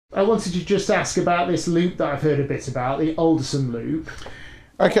I wanted to just ask about this loop that I've heard a bit about, the Alderson Loop.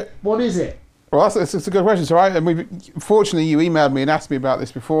 Okay. What is it? Well, that's a good question. So, fortunately, you emailed me and asked me about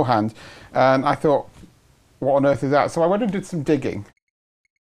this beforehand, and I thought, what on earth is that? So I went and did some digging.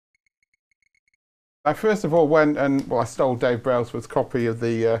 I first of all went and, I stole Dave Brailsford's copy of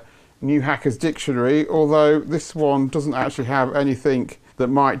the New Hackers Dictionary, although this one doesn't actually have anything that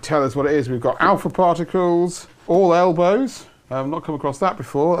might tell us what it is. We've got alpha particles, all elbows. I've not come across that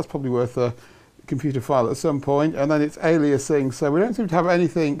before. That's probably worth a Computerphile at some point. And then it's aliasing, so we don't seem to have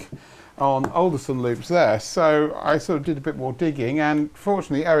anything on Alderson loops there. So I sort of did a bit more digging, and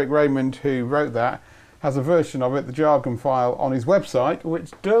fortunately Eric Raymond, who wrote that, has a version of it, the jargon file, on his website,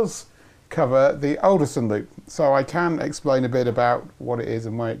 which does cover the Alderson loop. So I can explain a bit about what it is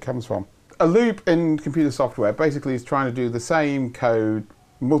and where it comes from. A loop in computer software basically is trying to do the same code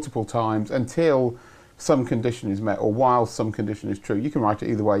multiple times until some condition is met, or while some condition is true. You can write it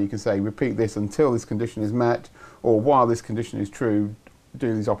either way. You can say repeat this until this condition is met, or while this condition is true,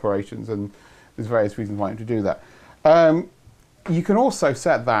 do these operations, and there's various reasons why you have to do that. You can also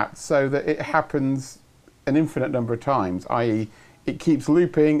set that so that it happens an infinite number of times, i.e. it keeps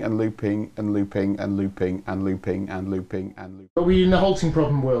looping and looping and looping and looping and looping and looping and looping. Are we in the halting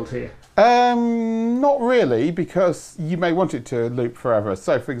problem world here? Not really, because you may want it to loop forever.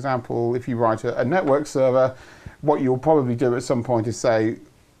 So for example, if you write a network server, what you'll probably do at some point is say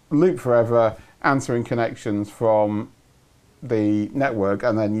loop forever, answering connections from the network,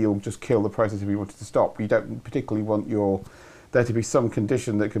 and then you'll just kill the process if you want it to stop. You don't particularly want there to be some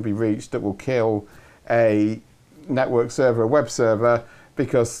condition that can be reached that will kill a network server, a web server,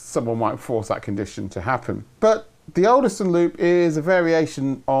 because someone might force that condition to happen. But the Alderson loop is a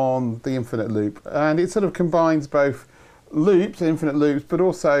variation on the infinite loop, and it sort of combines both loops, infinite loops, but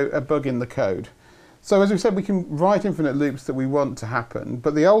also a bug in the code. So as we said, we can write infinite loops that we want to happen,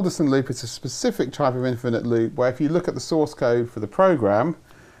 but the Alderson loop is a specific type of infinite loop where if you look at the source code for the program,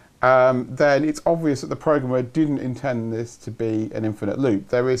 then it's obvious that the programmer didn't intend this to be an infinite loop.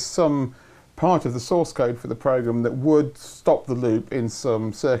 There is some part of the source code for the program that would stop the loop in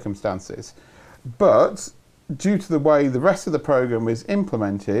some circumstances. But due to the way the rest of the program is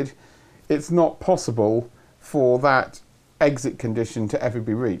implemented, it's not possible for that exit condition to ever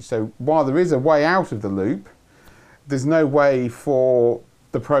be reached. So while there is a way out of the loop, there's no way for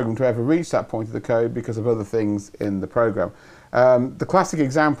the program to ever reach that point of the code because of other things in the program. The classic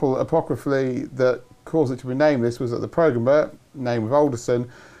example, apocryphally, that caused it to be named this was that the programmer, name of Alderson,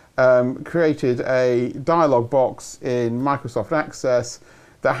 created a dialog box in Microsoft Access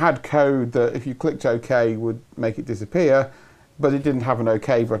that had code that if you clicked OK would make it disappear, but it didn't have an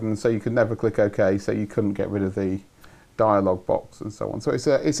OK button, so you could never click OK, so you couldn't get rid of the dialog box and so on. So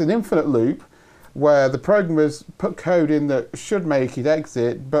it's an infinite loop where the programmers put code in that should make it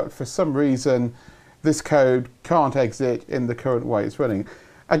exit, but for some reason this code can't exit in the current way it's running.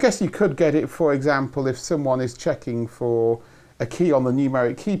 I guess you could get it, for example, if someone is checking for a key on the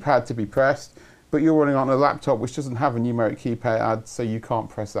numeric keypad to be pressed, but you're running on a laptop which doesn't have a numeric keypad, so you can't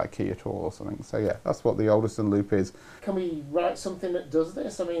press that key at all or something. So yeah, that's what the Alderson loop is. Can we write something that does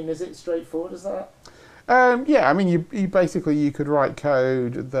this? I mean, is it straightforward as that? Yeah, I mean, you basically you could write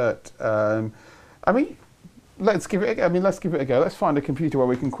code that. I mean, let's give it a go. Let's find a computer where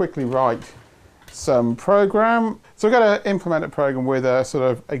we can quickly write some program. So we're going to implement a program with a sort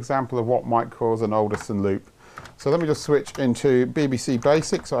of example of what might cause an Alderson loop. So let me just switch into BBC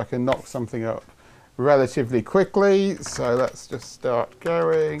Basic so I can knock something up relatively quickly. So let's just start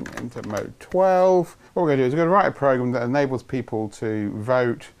going into mode 12. What we're going to do is we're going to write a program that enables people to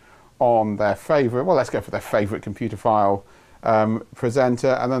vote on their favourite, well, let's go for their favourite Computerphile presenter,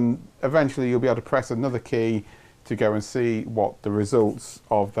 and then eventually you'll be able to press another key to go and see what the results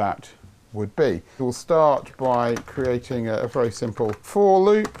of that would be. We'll start by creating a very simple for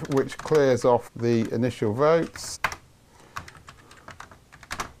loop which clears off the initial votes.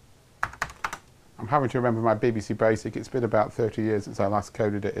 I'm having to remember my BBC Basic. It's been about 30 years since I last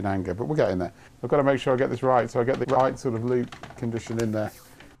coded it in anger, but we're getting there. I've got to make sure I get this right, so I get the right sort of loop condition in there.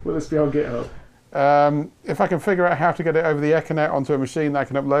 Will this be on GitHub? If I can figure out how to get it over the Ethernet onto a machine that I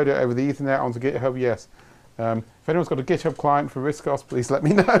can upload it over the Ethernet onto GitHub, yes. If anyone's got a GitHub client for Riscos, please let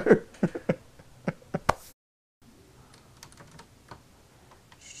me know.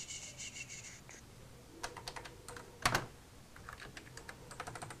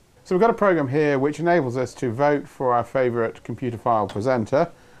 So we've got a program here which enables us to vote for our favourite Computerphile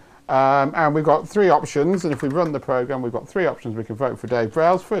presenter. And we've got three options, and if we run the program, we've got three options. We can vote for Dave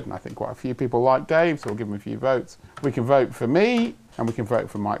Brailsford, and I think quite a few people like Dave, so we'll give him a few votes. We can vote for me, and we can vote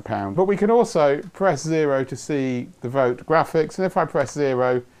for Mike Pound. But we can also press 0 to see the vote graphics, and if I press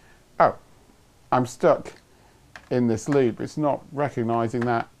 0, oh, I'm stuck in this loop. It's not recognising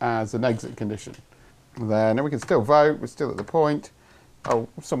that as an exit condition. Then we can still vote. We're still at the point. Oh,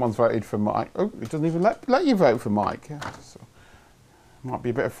 someone's voted for Mike. Oh, it doesn't even let you vote for Mike. Yeah, so might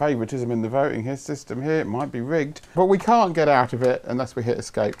be a bit of favouritism in the voting system here. It might be rigged. But we can't get out of it unless we hit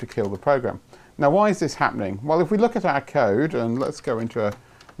escape to kill the program. Now, why is this happening? Well, if we look at our code, and let's go into a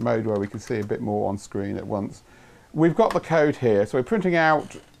mode where we can see a bit more on screen at once. We've got the code here. So we're printing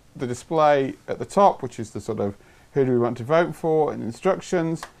out the display at the top, which is the sort of who do we want to vote for and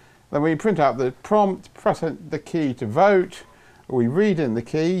instructions. Then we print out the prompt, press the key to vote. We read in the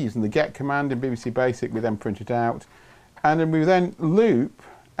key using the get command in BBC Basic. We then print it out. And then we then loop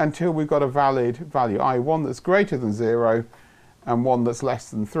until we've got a valid value, i.e. one that's greater than 0 and one that's less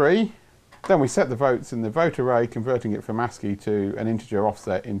than 3. Then we set the votes in the vote array, converting it from ASCII to an integer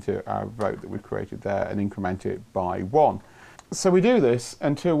offset into our vote that we've created there and increment it by 1. So we do this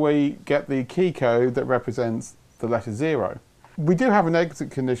until we get the key code that represents the letter 0. We do have an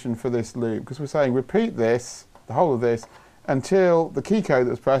exit condition for this loop because we're saying repeat this, the whole of this, until the key code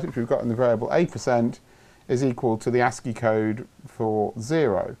that's pressed, which we've got in the variable A%, is equal to the ASCII code for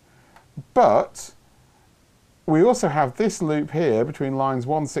 0. But we also have this loop here between lines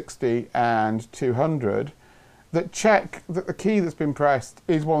 160 and 200 that check that the key that's been pressed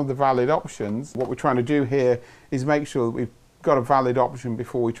is one of the valid options. What we're trying to do here is make sure that we've got a valid option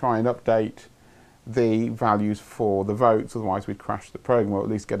before we try and update the values for the votes, otherwise we'd crash the program or at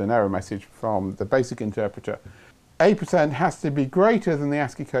least get an error message from the basic interpreter. A% has to be greater than the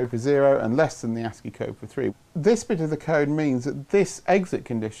ASCII code for 0 and less than the ASCII code for 3. This bit of the code means that this exit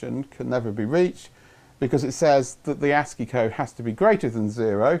condition can never be reached because it says that the ASCII code has to be greater than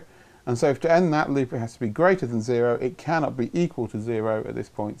 0, and so to end that loop it has to be greater than 0. It cannot be equal to 0 at this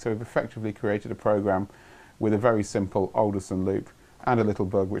point, so we've effectively created a program with a very simple Alderson loop and a little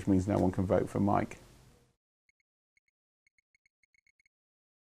bug which means no one can vote for Mike.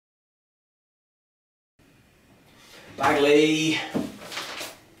 Bagley.